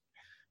case.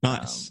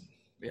 Nice.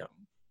 Yeah.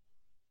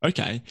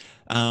 Okay.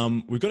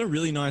 We've got a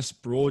really nice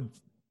broad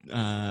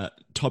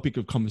topic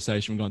of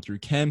conversation. We've gone through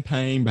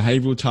campaign,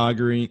 behavioral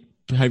targeting,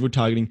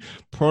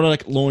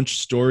 product launch,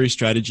 story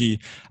strategy.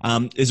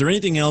 Is there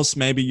anything else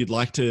maybe you'd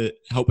like to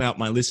help out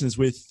my listeners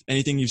with?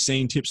 Anything you've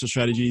seen, tips or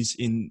strategies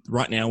in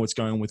right now, what's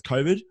going on with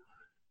COVID?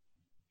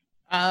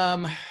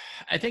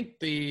 I think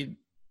the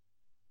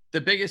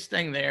biggest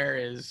thing there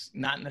is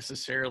not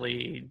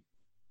necessarily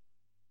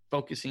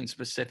focusing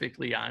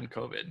specifically on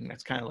COVID. And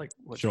that's kind of like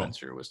what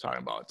Spencer was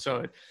talking about.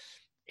 So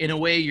in a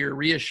way, you're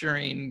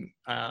reassuring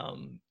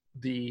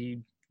the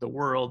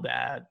world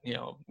that,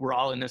 we're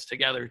all in this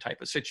together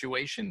type of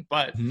situation.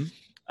 But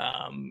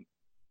I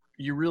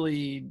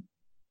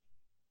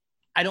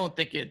don't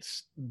think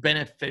it's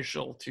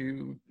beneficial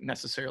to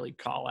necessarily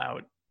call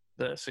out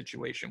the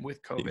situation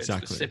with COVID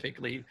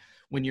specifically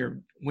when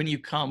you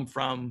come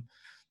from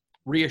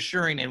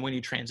reassuring and when you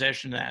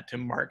transition that to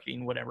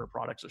marketing whatever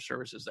products or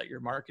services that you're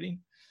marketing.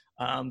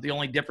 The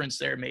only difference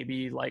there may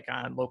be like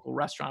on local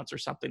restaurants or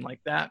something like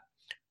that,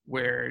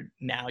 where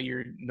now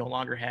you're no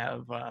longer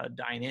have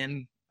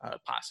dine-in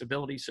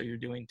possibility. So you're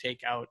doing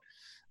takeout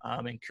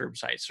and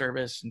curbside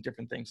service and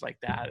different things like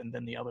that. And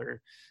then the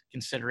other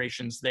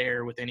considerations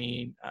there with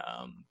any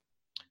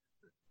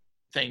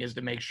thing is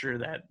to make sure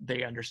that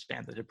they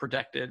understand that they're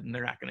protected and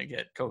they're not going to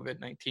get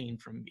COVID-19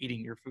 from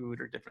eating your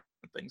food or different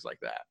things like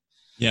that.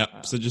 Yeah.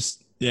 So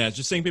just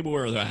seeing people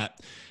where they're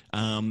at,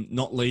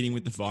 not leading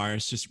with the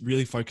virus, just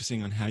really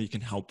focusing on how you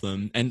can help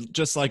them. And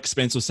just like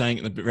Spence was saying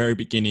at the very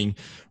beginning,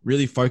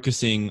 really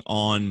focusing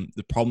on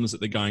the problems that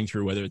they're going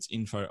through, whether it's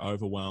info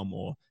overwhelm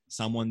or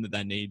someone that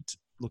they need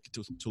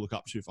to look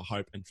up to for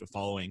hope and for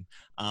following.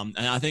 And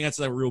I think that's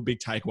a real big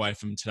takeaway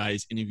from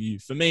today's interview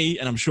for me,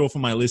 and I'm sure for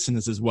my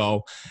listeners as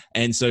well.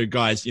 And so,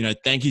 guys,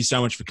 thank you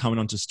so much for coming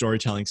on to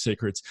Storytelling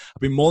Secrets.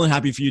 I've been more than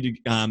happy for you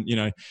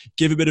to,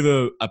 give a bit of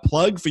a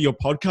plug for your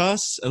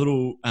podcast, a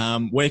little,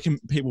 where can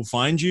people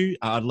find you?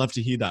 I'd love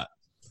to hear that.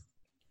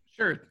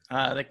 Sure.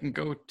 They can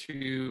go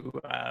to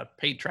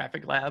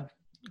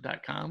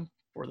paidtrafficlab.com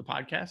for the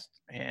podcast.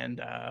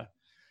 And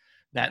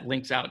that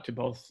links out to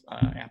both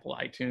Apple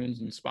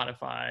iTunes and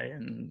Spotify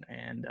and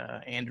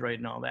Android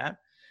and all that.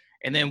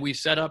 And then we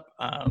set up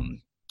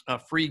a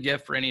free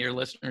gift for any of your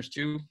listeners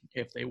too,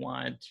 if they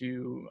want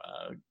to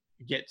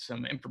get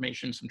some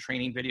information, some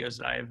training videos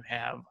that I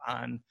have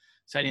on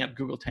setting up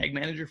Google Tag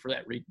Manager for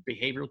that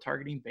behavioral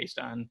targeting based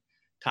on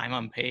time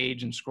on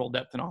page and scroll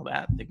depth and all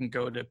that. They can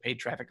go to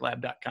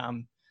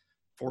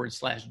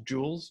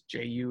paidtrafficlab.com/Jules,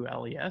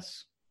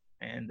 Jules,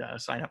 and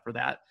sign up for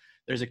that.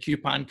 There's a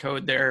coupon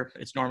code there.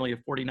 It's normally a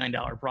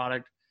 $49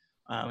 product.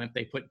 If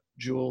they put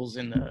Jules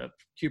in the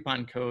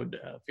coupon code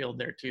field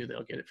there too,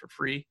 they'll get it for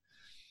free.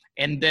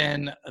 And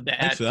then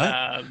that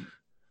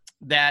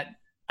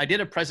I did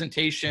a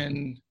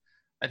presentation,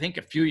 I think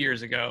a few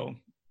years ago,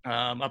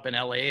 up in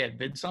LA at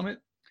Vid Summit,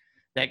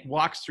 that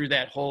walks through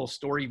that whole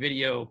story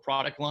video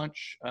product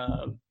launch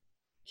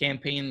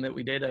campaign that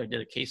we did. I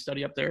did a case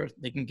study up there.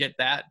 They can get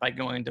that by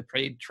going to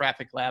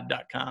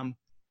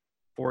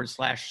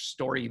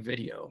paidtrafficlab.com/story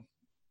video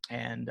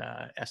and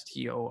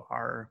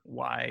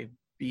STORYBIDEO.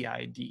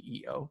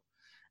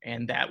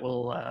 And that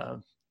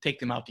will take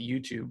them out to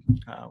YouTube,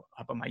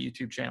 up on my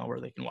YouTube channel where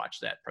they can watch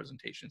that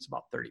presentation. It's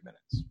about 30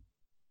 minutes.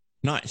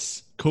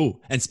 Nice.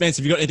 Cool. And Spence,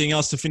 have you got anything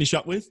else to finish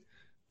up with?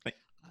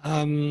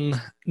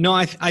 No,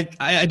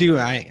 I do.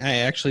 I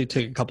actually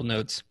took a couple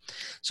notes.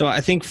 So I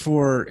think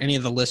for any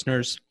of the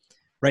listeners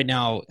right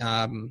now,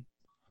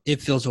 it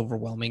feels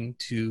overwhelming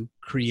to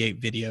create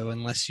video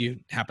unless you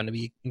happen to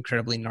be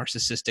incredibly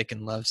narcissistic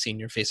and love seeing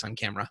your face on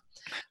camera,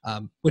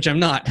 which I'm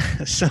not.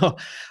 So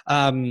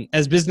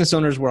as business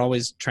owners, we're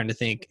always trying to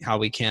think how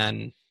we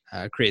can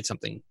create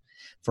something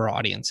for our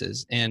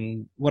audiences.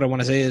 And what I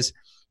want to say is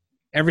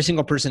every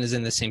single person is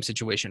in the same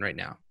situation right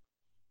now.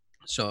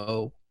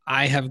 So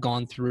I have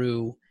gone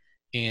through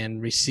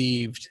and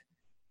received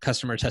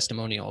customer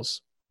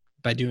testimonials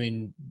by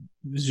doing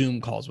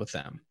Zoom calls with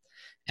them.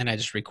 And I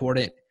just record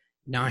it.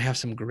 Now I have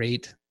some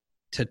great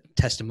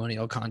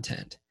testimonial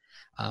content.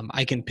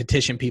 I can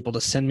petition people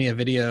to send me a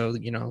video,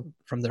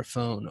 from their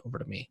phone over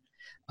to me.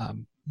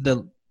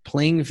 The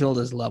playing field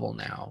is level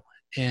now.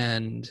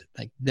 And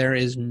there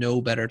is no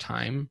better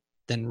time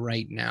than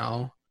right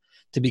now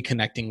to be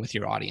connecting with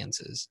your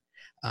audiences.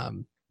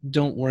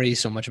 Don't worry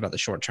so much about the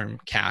short-term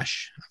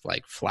cash of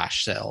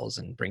flash sales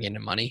and bringing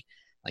in money.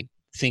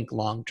 Think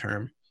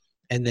long-term.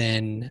 And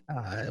then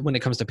when it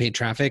comes to paid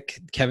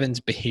traffic, Kevin's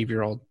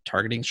behavioral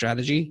targeting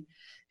strategy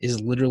is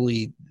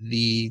literally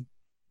the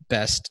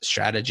best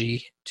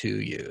strategy to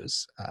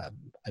use.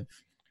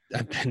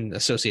 I've been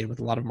associated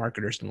with a lot of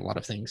marketers and a lot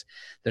of things.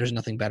 There's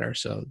nothing better.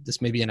 So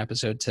this may be an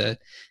episode to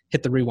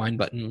hit the rewind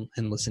button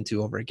and listen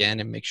to over again,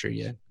 and make sure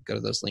you go to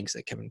those links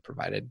that Kevin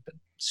provided. But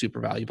super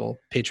valuable.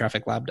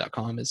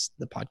 Paidtrafficlab.com is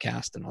the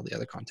podcast and all the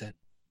other content.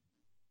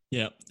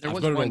 Yeah. There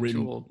was one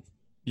tool.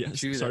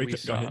 Yes. Sorry,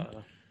 go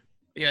ahead.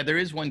 Yeah, there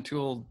is one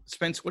tool.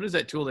 Spence, what is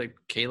that tool that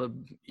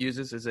Caleb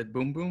uses? Is it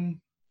Boom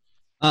Boom?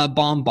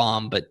 Bomb,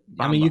 but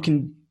you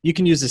can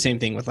use the same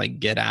thing with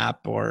GetApp,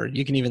 or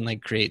you can even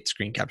create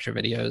screen capture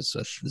videos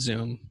with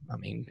Zoom.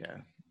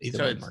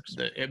 Either one works.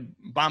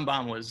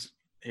 Bomb was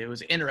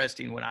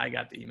interesting when I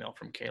got the email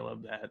from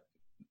Caleb that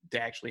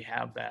to actually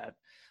have that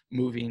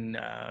moving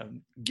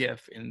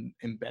GIF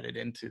embedded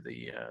into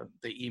the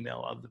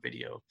email of the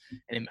video,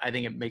 and I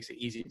think it makes it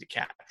easy to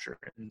capture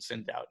and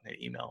send out in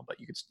an email. But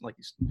you could I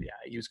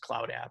use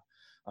Cloud App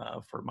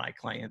for my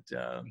client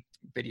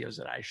videos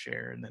that I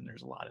share, and then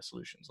there's a lot of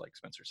solutions like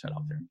Spencer said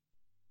out there.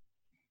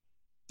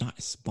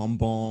 Nice.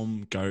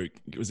 Bomb. Go.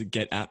 Was it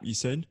GetApp? You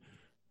said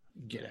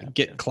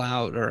Get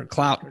Cloud or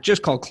Cloud,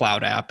 just called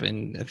Cloud App,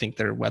 and I think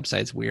their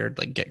website's weird,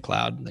 Get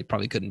Cloud. They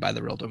probably couldn't buy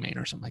the real domain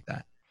or something like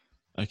that.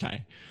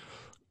 Okay.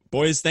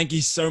 Boys, thank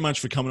you so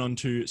much for coming on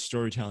to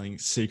Storytelling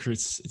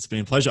Secrets. It's been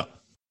a pleasure.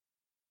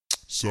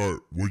 So,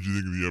 what do you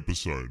think of the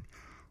episode?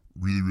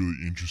 Really,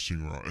 really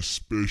interesting, right?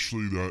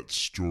 Especially that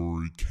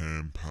story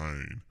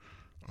campaign.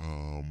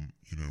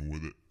 Where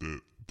they're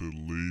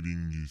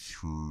leading you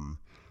through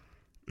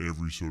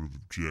every sort of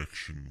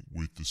objection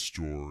with the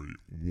story,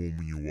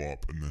 warming you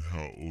up, and then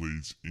how it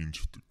leads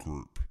into the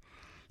group.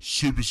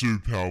 Super,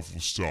 super powerful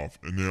stuff.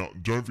 And now,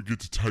 don't forget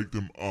to take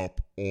them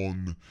up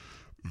on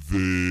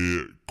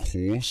their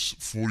course,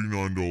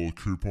 $49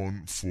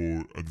 coupon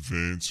for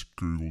Advanced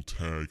Google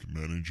Tag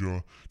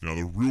Manager. Now,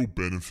 the real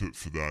benefit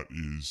for that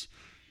is,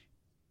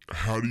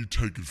 how do you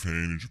take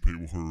advantage of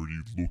people who are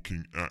already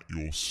looking at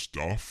your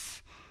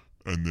stuff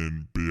and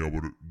then be able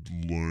to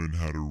learn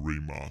how to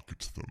remarket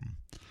to them?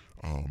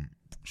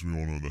 Because we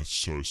all know that's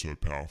so, so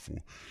powerful.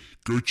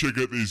 Go check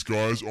out these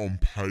guys on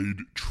Paid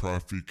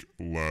Traffic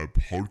Lab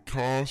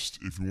podcast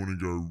if you want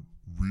to go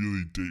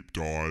really deep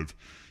dive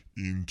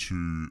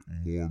into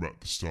more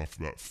about the stuff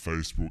about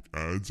Facebook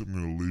ads. I'm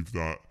going to leave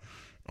that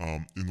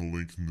in the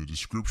link in the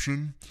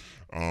description.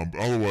 But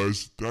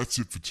otherwise, that's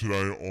it for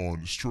today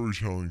on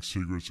Storytelling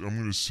Secrets. I'm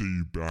going to see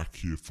you back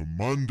here for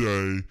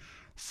Monday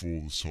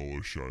for the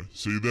solo show.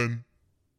 See you then.